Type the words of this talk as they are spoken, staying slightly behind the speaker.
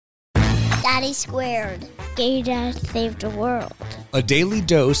Daddy Squared. Gay Dad Saved the World. A daily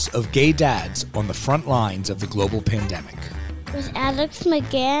dose of gay dads on the front lines of the global pandemic. With Alex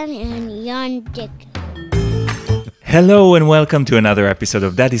McGann and Jan Dick. Hello and welcome to another episode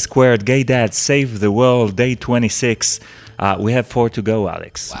of Daddy Squared, Gay Dads Save the World, day 26. We have 4 to go,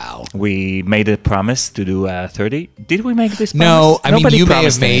 Alex. Wow. We made a promise to do 30. Did we make this promise? No, I mean, Nobody you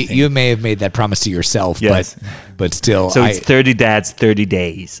promised anything. may have made that promise to yourself, Yes. but still. So it's 30 dads, 30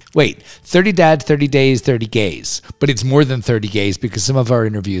 days. Wait, 30 dads, 30 days, 30 gays. But it's more than 30 gays because some of our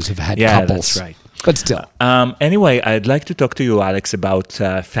interviews have had couples. That's right. But still. Anyway, I'd like to talk to you, Alex, about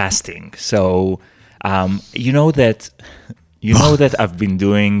fasting. So, you know that I've been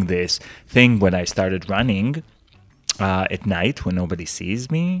doing this thing when I started running at night when nobody sees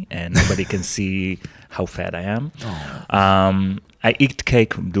me and nobody can see how fat I am. I eat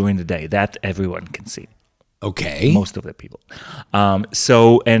cake during the day. That everyone can see. Okay. Most of the people.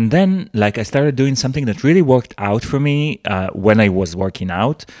 And then I started doing something that really worked out for me when I was working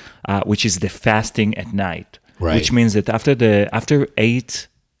out, which is the fasting at night. Right. Which means that after 8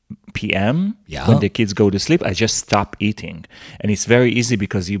 p.m. when the kids go to sleep, I just stop eating. And it's very easy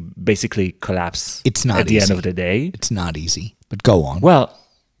because you basically collapse at the end of the day. It's not easy, but go on. Well,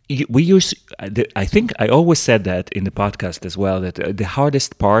 I think I always said that in the podcast as well, that the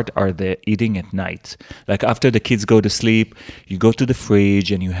hardest part are the eating at night. Like after the kids go to sleep, you go to the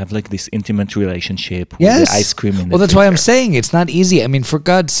fridge and you have this intimate relationship with the ice cream in the that's freezer. why I'm saying it's not easy. I mean, for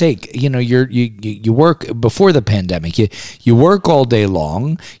God's sake, you work before the pandemic. You work all day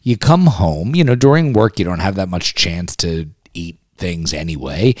long. You come home. During work, you don't have that much chance to eat things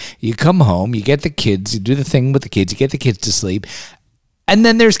anyway. You come home, you get the kids, you do the thing with the kids, you get the kids to sleep. And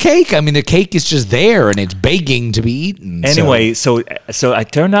then there's cake. I mean, the cake is just there and it's begging to be eaten. Anyway, so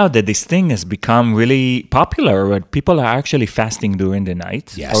it turned out that this thing has become really popular. Where people are actually fasting during the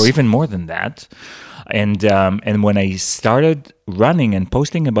night, or even more than that. And when I started running and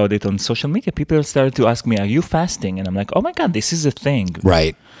posting about it on social media, people started to ask me, "Are you fasting?" And I'm like, "Oh my God, this is a thing."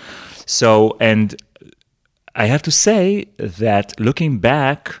 Right. So, and I have to say that looking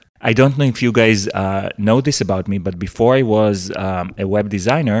back, I don't know if you guys know this about me, but before I was a web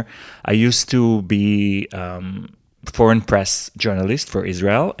designer, I used to be foreign press journalist for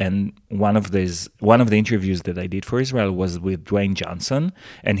Israel, and one of the interviews that I did for Israel was with Dwayne Johnson,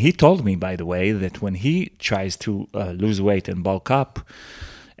 and he told me, by the way, that when he tries to lose weight and bulk up,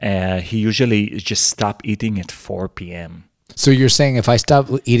 he usually just stop eating at 4 p.m. So you're saying if I stop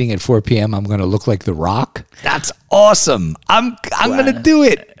eating at 4 p.m., I'm going to look like The Rock? That's awesome. I'm going to do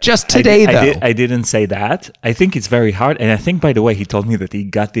it just today, though. I didn't say that. I think it's very hard. And I think, by the way, he told me that he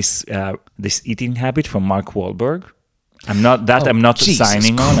got this eating habit from Mark Wahlberg. I'm not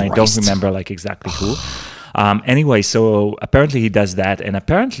signing on. I don't remember exactly who. Anyway, so apparently he does that. And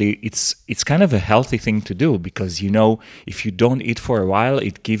apparently it's kind of a healthy thing to do because, if you don't eat for a while,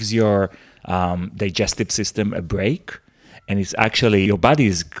 it gives your digestive system a break. And it's actually your body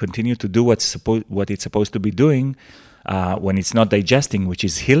is continue to do what it's supposed to be doing when it's not digesting, which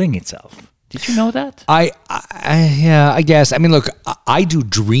is healing itself. Did you know that? I guess. I mean, look, I do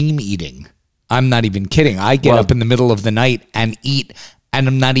dream eating. I'm not even kidding. I get up in the middle of the night and eat, and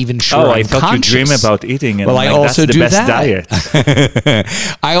I'm not even sure. I thought you dream about eating. And I also that's do the best that.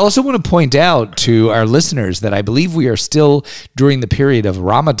 diet. I also want to point out to our listeners that I believe we are still during the period of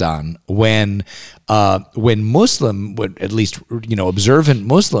Ramadan when Muslim, at least observant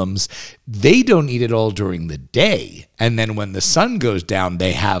Muslims, they don't eat at all during the day, and then when the sun goes down,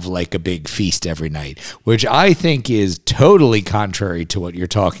 they have a big feast every night, which I think is totally contrary to what you're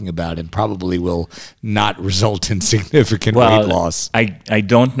talking about, and probably will not result in significant weight loss. I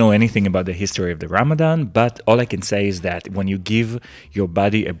don't know anything about the history of the Ramadan, but all I can say is that when you give your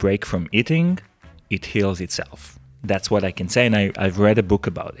body a break from eating, it heals itself. That's what I can say, and I've read a book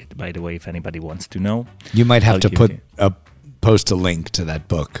about it, by the way, if anybody wants to know. You might have to post a link to that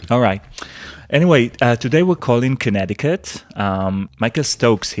book. All right. Anyway, today we're calling Connecticut. Michael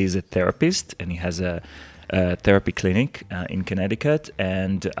Stokes, he's a therapist, and he has a therapy clinic in Connecticut,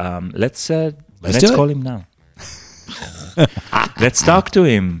 and let's call him now. Let's talk to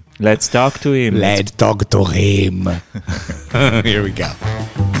him. Let's talk to him. Let's talk to him. Here we go.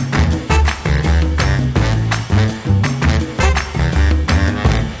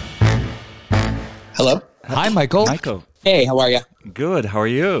 Hello. Hi, Michael. Michael. Hey, how are you? Good. How are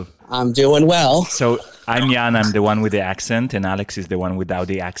you? I'm doing well. So I'm Jan. I'm the one with the accent, and Alex is the one without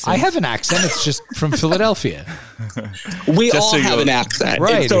the accent. I have an accent. It's just from Philadelphia. We all have an accent.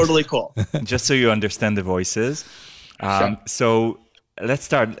 Right. It's totally cool. Just so you understand the voices. Sure. So let's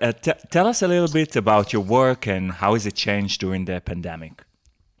start. Tell us a little bit about your work and how has it changed during the pandemic.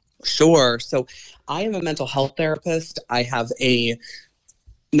 Sure. So I am a mental health therapist. I have a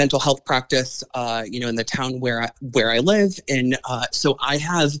mental health practice, in the town where I live. And so I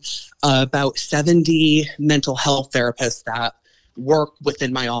have about 70 mental health therapists that work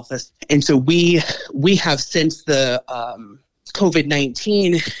within my office. And so we have, since the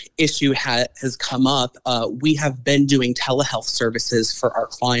COVID-19 issue has come up, we have been doing telehealth services for our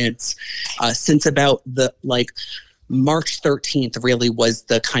clients since about March 13th really was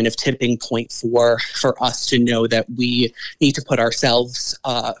the kind of tipping point for us to know that we need to put ourselves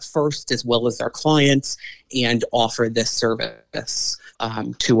first as well as our clients and offer this service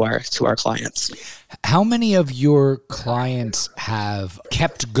to our clients. How many of your clients have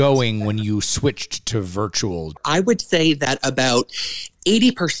kept going when you switched to virtual? I would say that about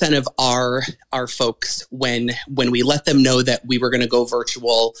 80% of our folks, when we let them know that we were going to go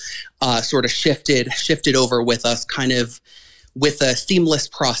virtual, sort of shifted over with us, kind of with a seamless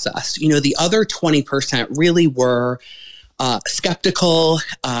process. The other 20% really were skeptical,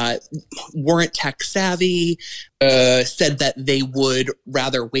 weren't tech savvy, said that they would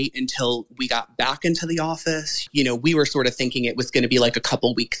rather wait until we got back into the office. We were sort of thinking it was going to be like a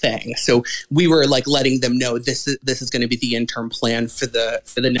couple week thing. So we were like letting them know this is going to be the interim plan for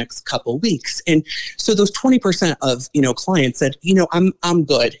the next couple weeks. And so those 20% of, clients said, I'm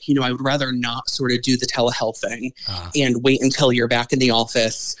good. I would rather not sort of do the telehealth thing and wait until you're back in the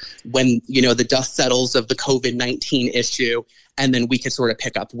office when, the dust settles of the COVID-19 issue, and then we could sort of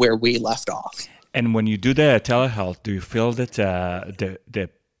pick up where we left off. And when you do the telehealth, do you feel that the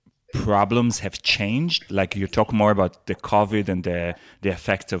problems have changed? Like you talk more about the COVID and the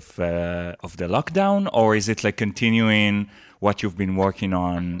effects of the lockdown, or is it like continuing what you've been working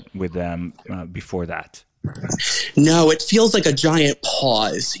on with them before that? No, it feels like a giant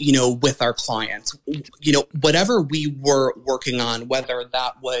pause, with our clients. Whatever we were working on, whether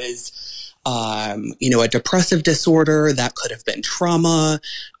that was a depressive disorder, that could have been trauma,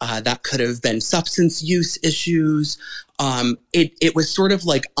 that could have been substance use issues. It was sort of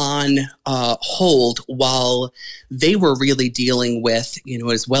like on hold while they were really dealing with,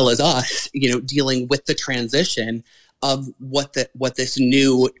 as well as us, dealing with the transition of what this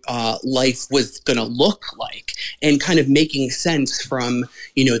new life was going to look like, and kind of making sense from,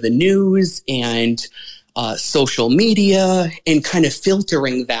 the news and social media, and kind of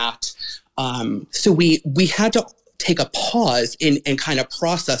filtering that. So we had to take a pause and kind of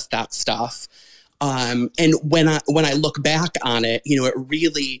process that stuff. And when I look back on it, it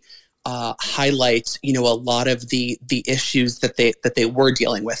really highlights, a lot of the issues that they were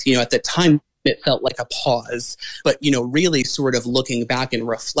dealing with. At the time, it felt like a pause, but, really sort of looking back and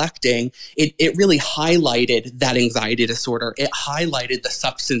reflecting, it really highlighted that anxiety disorder. It highlighted the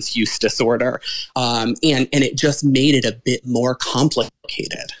substance use disorder. And it just made it a bit more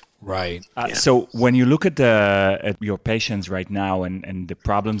complicated. Right. So when you look at your patients right now and the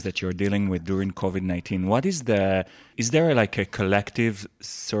problems that you're dealing with during COVID-19, is there like a collective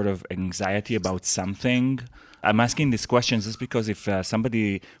sort of anxiety about something? I'm asking these questions just because if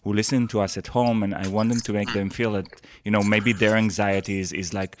somebody who listens to us at home, and I want them to make them feel that, maybe their anxiety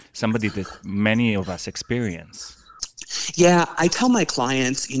is like somebody that many of us experience. Yeah, I tell my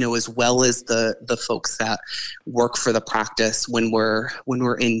clients, as well as the folks that work for the practice when we're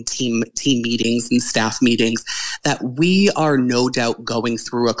in team meetings and staff meetings, that we are no doubt going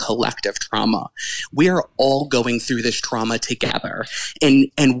through a collective trauma. We are all going through this trauma together,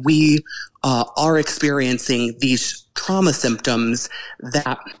 and we are experiencing these trauma symptoms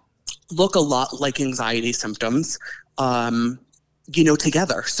that look a lot like anxiety symptoms.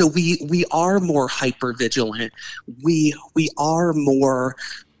 Together. So we are more hyper vigilant. We are more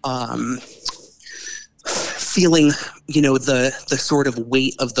feeling, the sort of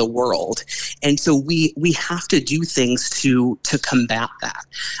weight of the world. And so we have to do things to combat that.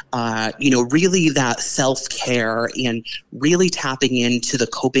 Really that self-care and really tapping into the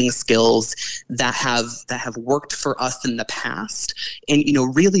coping skills that have worked for us in the past, and,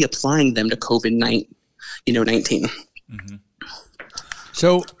 really applying them to COVID-19. Mm-hmm.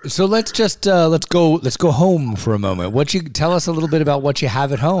 So let's just let's go home for a moment. Tell us a little bit about what you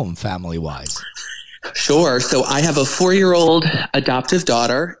have at home, family wise. Sure. So I have a 4-year-old adoptive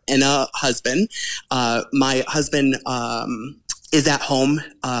daughter and a husband. My husband is at home,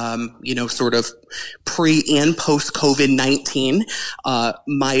 sort of pre and post COVID-19.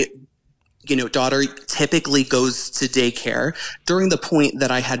 My daughter typically goes to daycare. During the point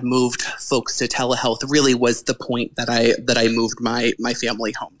that I had moved folks to telehealth really was the point that I moved my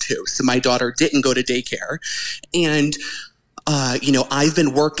family home to. So my daughter didn't go to daycare. And I've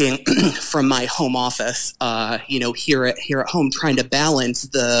been working from my home office, here at home, trying to balance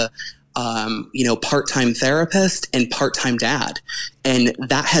the part-time therapist and part-time dad. And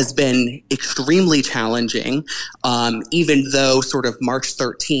that has been extremely challenging. Even though sort of March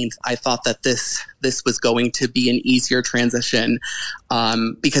 13th, I thought that this was going to be an easier transition,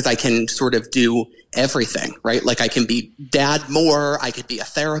 because I can sort of do everything, right? Like I can be dad more, I could be a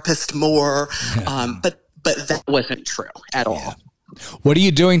therapist more, but that wasn't true at all. What are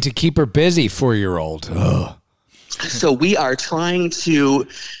you doing to keep her busy, 4-year-old? Ugh. So we are trying to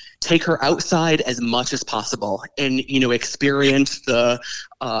take her outside as much as possible and, experience the,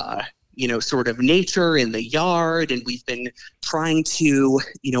 sort of nature in the yard. And we've been trying to,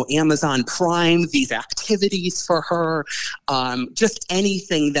 Amazon Prime these activities for her. Just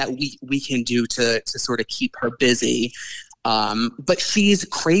anything that we can do to sort of keep her busy. But she's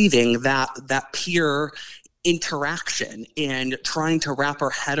craving that peer interaction and trying to wrap her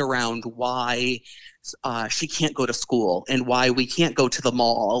head around why she can't go to school and why we can't go to the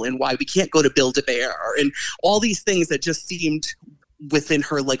mall and why we can't go to Build-A-Bear and all these things that just seemed within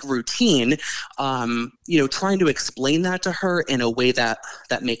her like routine, trying to explain that to her in a way that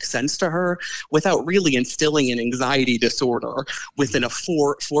makes sense to her without really instilling an anxiety disorder within a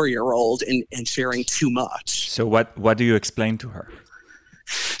 4-year-old and sharing too much. So what do you explain to her?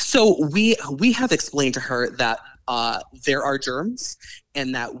 So we have explained to her that there are germs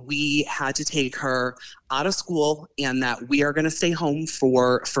and that we had to take her out of school and that we are going to stay home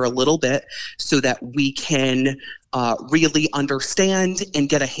for a little bit so that we can really understand and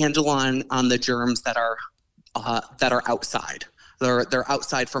get a handle on the germs that are outside. They're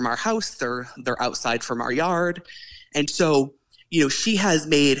outside from our house. They're outside from our yard. And so, she has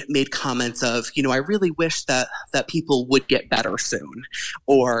made comments of, I really wish that people would get better soon,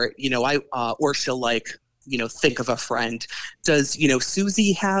 or, or she'll like, think of a friend. Does,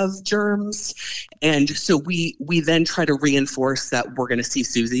 Susie have germs? And so we then try to reinforce that we're going to see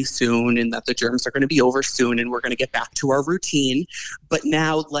Susie soon and that the germs are going to be over soon and we're going to get back to our routine. But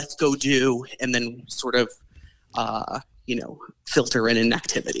now let's go do, and then sort of, filter in an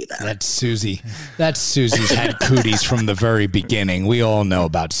activity there. That's Susie. That's Susie's had cooties from the very beginning. We all know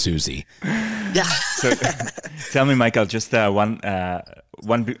about Susie. Yeah. So tell me, Michael, just one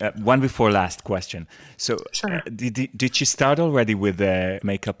before last question. So sure. Did she start already with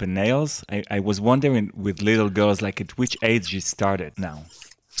makeup and nails? I was wondering with little girls, like at which age she started now?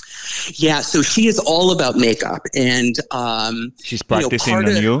 Yeah, so she is all about makeup. And she's practicing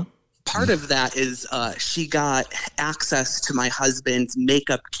on you? Part of that is she got access to my husband's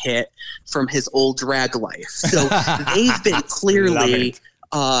makeup kit from his old drag life. So they've been clearly,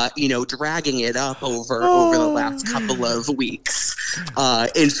 dragging it up over the last couple of weeks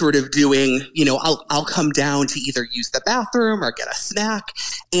and sort of doing, I'll come down to either use the bathroom or get a snack.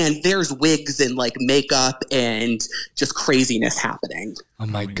 And there's wigs and like makeup and just craziness happening. Oh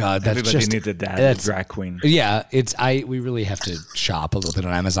my God, that's everybody just needed that drag queen. Yeah, we really have to shop a little bit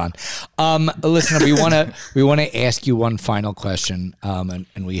on Amazon. Listen, we want to ask you one final question,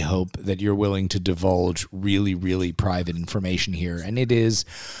 and we hope that you're willing to divulge really, really private information here. And it is,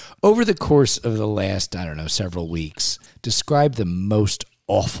 over the course of the last, several weeks, describe the most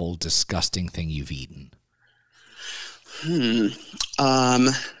awful, disgusting thing you've eaten.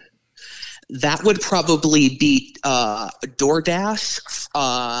 That would probably be DoorDash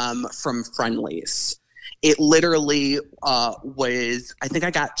from Friendly's. It literally was, I think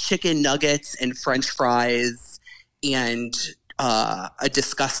I got chicken nuggets and French fries and a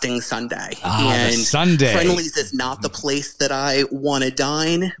disgusting sundae. And the sundae. Friendly's is not the place that I want to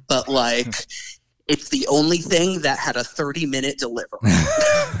dine, but like... It's the only thing that had a 30-minute delivery.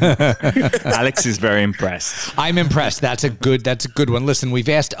 Alex is very impressed. I'm impressed. That's a good one. Listen, we've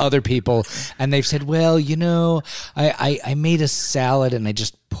asked other people, and they've said, well, I made a salad and I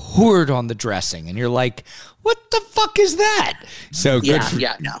just poured on the dressing. And you're like, what the fuck is that? So good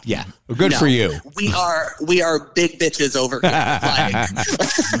good for you. We are big bitches over here. Like,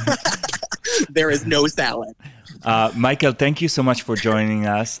 there is no salad. Michael, thank you so much for joining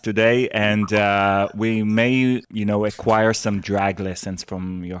us today, and we may, acquire some drag lessons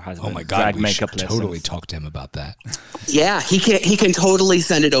from your husband. Oh my God, drag we makeup should lessons. totally talk to him about that. Yeah, he can totally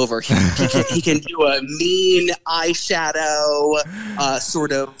send it over. He can do a mean eyeshadow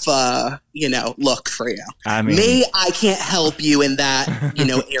sort of look for you. I mean, I can't help you in that,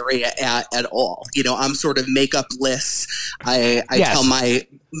 area at all. I'm sort of makeup-less. I tell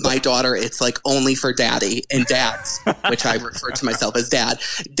my daughter it's like only for daddy and dads, which I refer to myself as dad.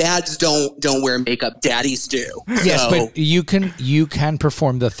 Dads don't wear makeup. Daddies do. Yes, but you can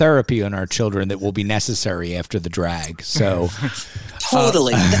perform the therapy on our children that will be necessary after the drag. So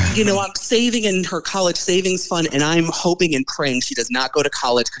totally. I'm saving in her college savings fund, and I'm hoping and praying she does not go to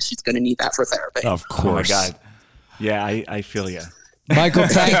college because she's going to need that for therapy. Of course. Oh my God. Yeah, I feel you. Michael,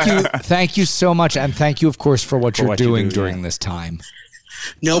 thank you so much, and thank you, of course, for what you're doing during this time.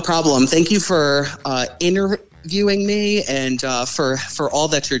 No problem. Thank you for interviewing me and for all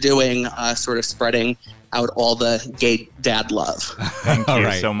that you're doing, sort of spreading out all the gay dad love. Thank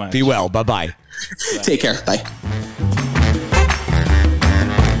you so much. Be well. Bye-bye. Take care. Bye.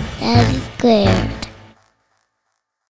 That is clear.